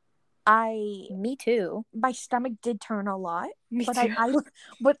 Me too. My stomach did turn a lot. Me but too.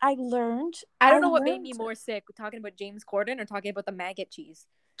 But I learned. I don't know what made me more sick, talking about James Corden or talking about the maggot cheese.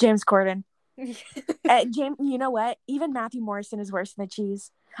 James Corden. James, you know what? Even Matthew Morrison is worse than the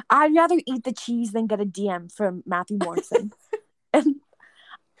cheese. I'd rather eat the cheese than get a DM from Matthew Morrison. And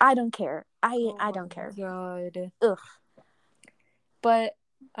I don't care. I don't care. God. Ugh. But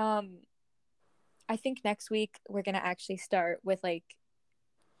I think next week we're gonna actually start with like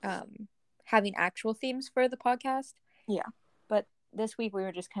having actual themes for the podcast. Yeah. But this week we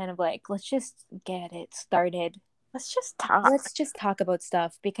were just kind of like, let's just get it started. Let's just talk. Let's just talk about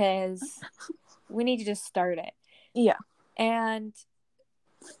stuff because we need to just start it. Yeah. And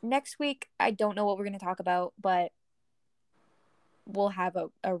next week, I don't know what we're going to talk about, but we'll have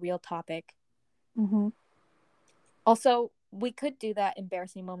a real topic. Mm-hmm. Also, we could do that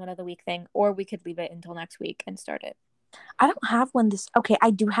embarrassing moment of the week thing, or we could leave it until next week and start it. I don't have one Okay,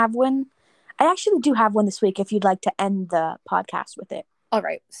 I do have one. I actually do have one this week if you'd like to end the podcast with it. All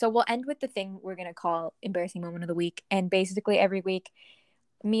right. So we'll end with the thing we're going to call embarrassing moment of the week. And basically every week,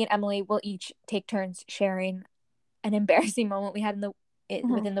 me and Emily will each take turns sharing an embarrassing moment we had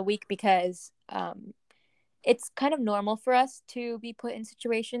within the week, because it's kind of normal for us to be put in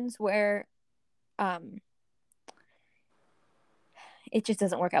situations where it just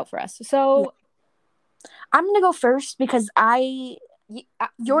doesn't work out for us. So I'm going to go first because I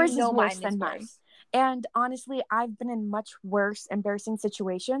Yours is worse mine than is mine. worse. And honestly, I've been in much worse, embarrassing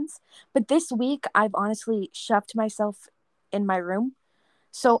situations. But this week, I've honestly shoved myself in my room.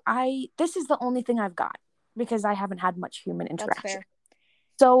 So this is the only thing I've got because I haven't had much human interaction. That's fair.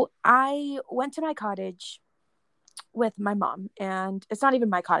 So I went to my cottage with my mom, and it's not even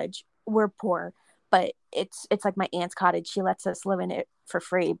my cottage. We're poor, but it's like my aunt's cottage. She lets us live in it for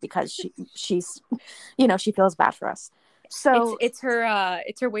free because she's, she feels bad for us. So it's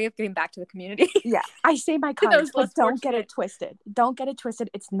her way of giving back to the community. Yeah, I say my cottage, but don't get it twisted. Don't get it twisted.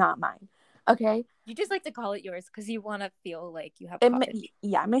 It's not mine. Okay. You just like to call it yours because you want to feel like you have a cottage.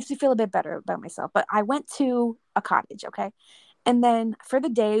 It makes me feel a bit better about myself. But I went to a cottage, okay? And then for the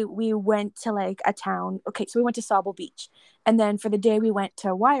day, we went to like a town. Okay, so we went to Sauble Beach. And then for the day, we went to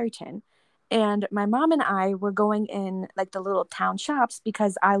Wyerton. And my mom and I were going in like the little town shops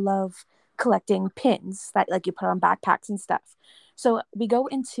because I love collecting pins that like you put on backpacks and stuff. So we go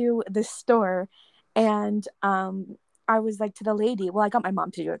into the store, and I was like to the lady, well, I got my mom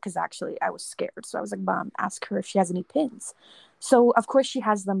to do it because actually I was scared. So I was like, Mom, ask her if she has any pins. So of course she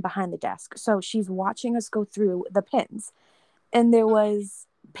has them behind the desk. So she's watching us go through the pins. And there was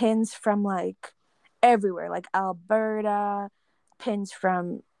pins from like everywhere, like Alberta, pins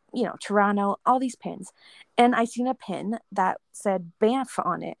from, Toronto, all these pins. And I seen a pin that said Banff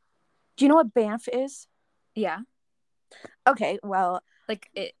on it. Do you know what Banff is? Yeah. Okay, well. Like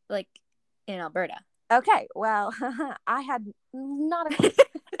in Alberta. Okay, well, I had not a clue.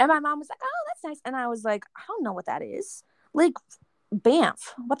 And my mom was like, oh, that's nice. And I was like, I don't know what that is. Like,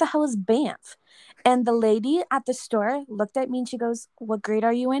 Banff. What the hell is Banff? And the lady at the store looked at me and she goes, what grade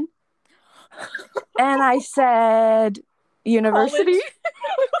are you in? And I said, university.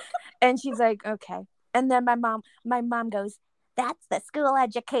 And she's like, okay. And then my mom goes, that's the school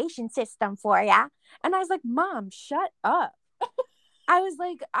education system for ya. And I was like, Mom, shut up. I was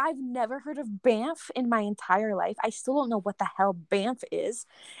like, I've never heard of Banff in my entire life. I still don't know what the hell Banff is.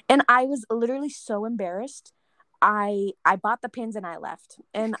 And I was literally so embarrassed. I bought the pins and I left.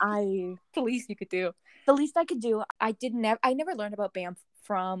 And the least you could do. The least I could do. I never learned about Banff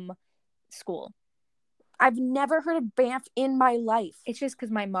from school. I've never heard of Banff in my life. It's just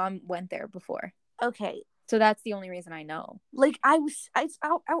because my mom went there before. Okay. So that's the only reason I know. Like I was like,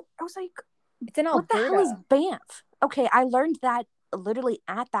 it's in Alberta. What the hell is Banff? Okay, I learned that literally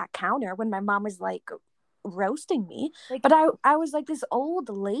at that counter when my mom was like roasting me. Like, but I was like, this old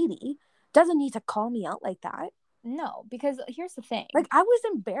lady doesn't need to call me out like that. No, because here's the thing. Like, I was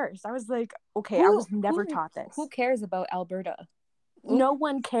embarrassed. I was like, okay, I was never taught this. Who cares about Alberta? No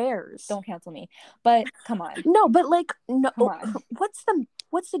one cares. Don't cancel me. But come on. No, but like, no. Come on.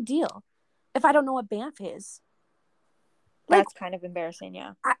 What's the deal? If I don't know what Banff is, that's kind of embarrassing.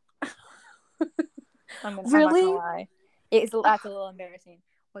 Yeah. I'm not really? gonna lie. That's a little embarrassing.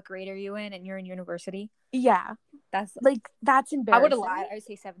 What grade are you in? And you're in university? Yeah. That's embarrassing. I would have lied. I would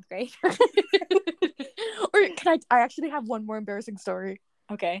say 7th grade. Or can I actually have one more embarrassing story.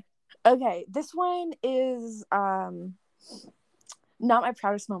 Okay. This one is not my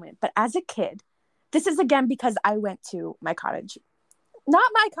proudest moment, but as a kid, this is again because I went to my cottage. Not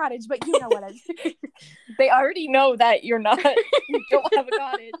my cottage, but you know what I mean. They already know that you don't have a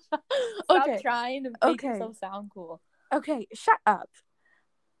cottage. Stop trying to make yourself sound cool. Okay, shut up.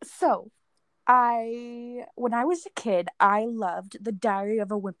 So, when I was a kid, I loved the Diary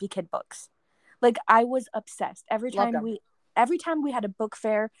of a Wimpy Kid books. Like, I was obsessed. Every time we had a book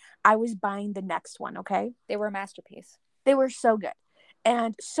fair, I was buying the next one, okay? They were a masterpiece. They were so good.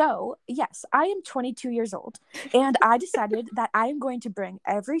 And so, yes, I am 22 years old, and I decided that I am going to bring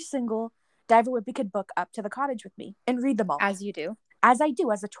every single Diary of a Wimpy Kid book up to the cottage with me and read them all. As you do. As I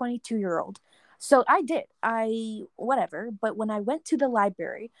do, as a 22-year-old. So I did. But when I went to the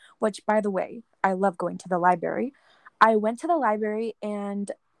library, which, by the way, I love going to the library, I went to the library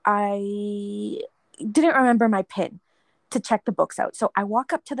and I didn't remember my PIN to check the books out. So I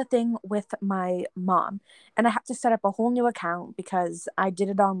walk up to the thing with my mom and I have to set up a whole new account because I did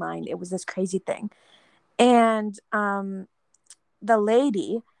it online. It was this crazy thing. And the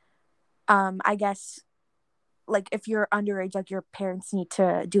lady, I guess, like if you're underage, like your parents need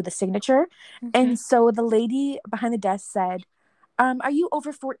to do the signature. Mm-hmm. And so the lady behind the desk said, are you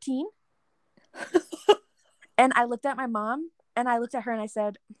over 14? And I looked at my mom and I looked at her and I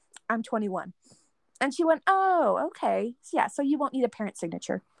said, I'm 21. And she went, oh, okay. Yeah, so you won't need a parent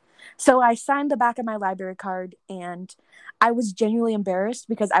signature. So I signed the back of my library card and I was genuinely embarrassed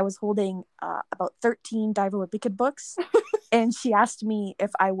because I was holding about 13 Diary of a Wimpy Kid books. And she asked me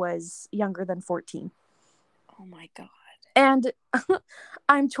if I was younger than 14. Oh my God. And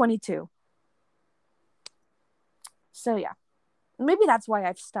I'm 22. So yeah, Maybe that's why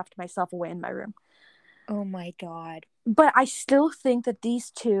I've stuffed myself away in my room. Oh my God. But I still think that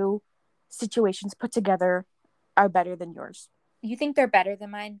these two situations put together are better than yours. You think they're better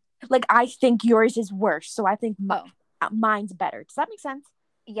than mine? Like, I think yours is worse, so I think Oh. mine's better. Does that make sense?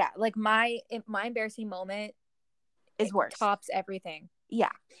 Yeah, like my embarrassing moment Is worse. Tops everything.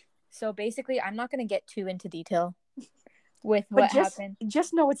 Yeah. So basically, I'm not going to get too into detail with what happened.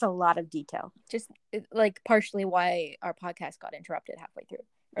 Just know it's a lot of detail. Just like partially why our podcast got interrupted halfway through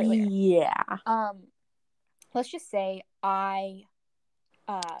earlier. Yeah. Let's just say I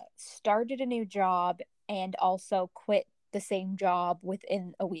started a new job and also quit the same job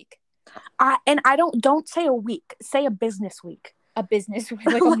within a week. Don't say a week. Say a business week. A business week,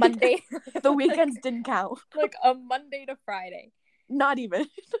 like a Monday. The weekends didn't count. Like a Monday to Friday. Not even.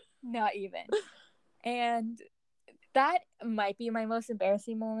 Not even. And that might be my most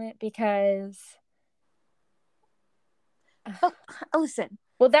embarrassing moment because listen.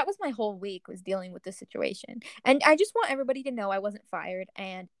 Well, that was my whole week, was dealing with this situation. And I just want everybody to know I wasn't fired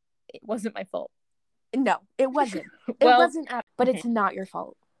and it wasn't my fault. No, it wasn't. Well, it wasn't, but it's not your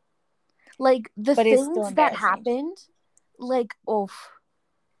fault. Like, the things that happened, like, oof.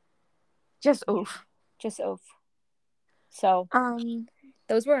 Just oof. Just oof. So,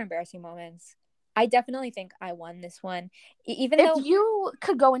 those were embarrassing moments. I definitely think I won this one. Even though if you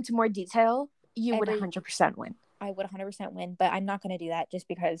could go into more detail, you would 100% win. I would 100% win, but I'm not going to do that just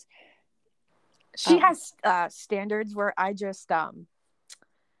because she has standards where I just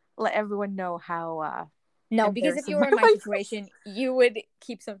let everyone know how no, because if you were in my situation, you would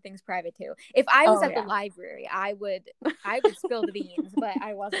keep some things private too. If I was at the library, I would spill the beans, but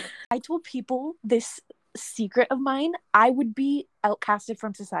I wasn't. I told people this secret of mine. I would be outcasted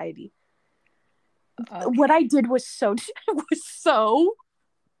from society. Okay. What I did was so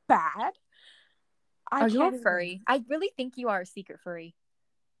bad. Are you a furry? I really think you are a secret furry.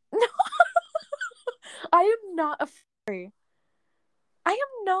 No, I am not a furry. I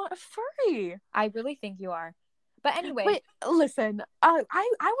am not a furry. I really think you are. But anyway. Wait, listen. I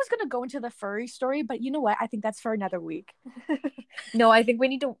was going to go into the furry story, but you know what? I think that's for another week. No, I think we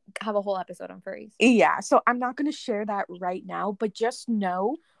need to have a whole episode on furries. Yeah, so I'm not going to share that right now, but just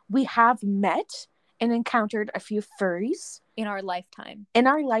know we have met and encountered a few furries. In our lifetime. And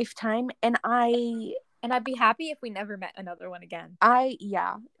I'd be happy if we never met another one again.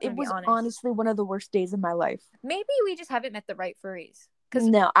 It was honestly one of the worst days of my life. Maybe we just haven't met the right furries.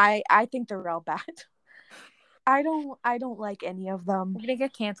 No, I think they're all bad. I don't like any of them. We're gonna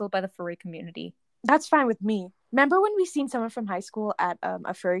get canceled by the furry community. That's fine with me. Remember when we seen someone from high school at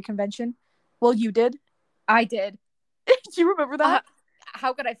a furry convention? Well, you did. I did. Do you remember that?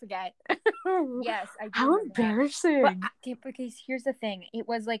 How could I forget? Yes, I do. How embarrassing. But because here's the thing. It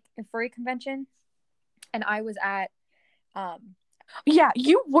was like a furry convention and I was at yeah,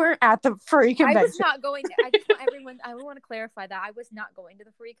 you weren't at the furry convention. I was not going to, I want to clarify that I was not going to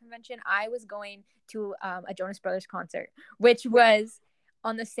the furry convention. I was going to a Jonas Brothers concert, which was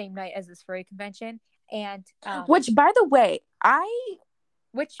on the same night as this furry convention. And which, by the way,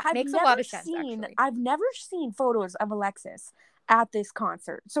 makes a lot of sense. Actually. I've never seen photos of Alexis at this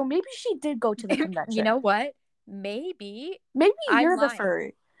concert, so maybe she did go to the convention. You know what? Maybe you're the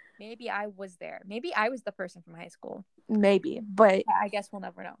furry. Maybe I was there. Maybe I was the person from high school. Maybe, but I guess we'll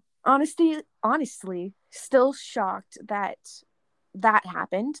never know. Honestly, still shocked that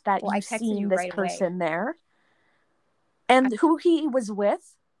happened. That you've seen this person there, and who he was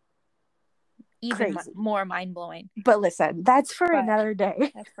with. Even more mind blowing. But listen, that's for another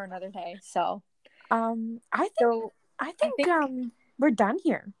day. That's for another day. So, I think we're done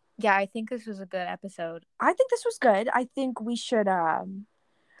here. Yeah, I think this was a good episode. I think this was good. I think we should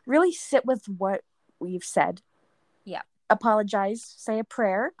really sit with what we've said. Yeah. Apologize. Say a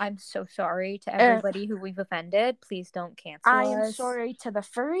prayer. I'm so sorry to everybody who we've offended. Please don't cancel us. I am sorry to the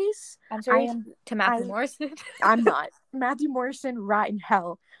furries. I'm sorry to Matthew Morrison. I'm not. Matthew Morrison, rot in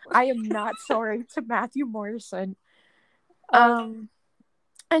hell. I am not sorry to Matthew Morrison. And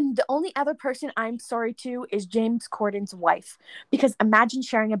the only other person I'm sorry to is James Corden's wife. Because imagine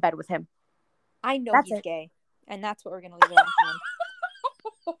sharing a bed with him. I know he's gay. And that's what we're going to leave it on.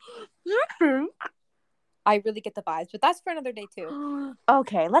 I really get the vibes, but that's for another day too.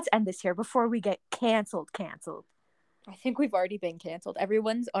 Okay, let's end this here before we get canceled. I think we've already been canceled.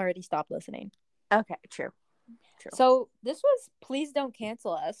 Everyone's already stopped listening. Okay, true. So this was Please Don't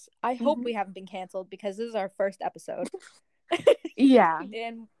Cancel Us. I hope we haven't been canceled because this is our first episode. Yeah.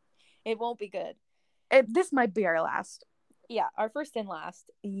 And it won't be good. This might be our last. Yeah, our first and last.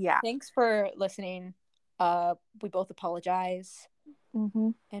 Yeah. Thanks for listening. We both apologize. Mm-hmm.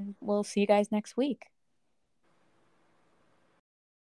 And we'll see you guys next week.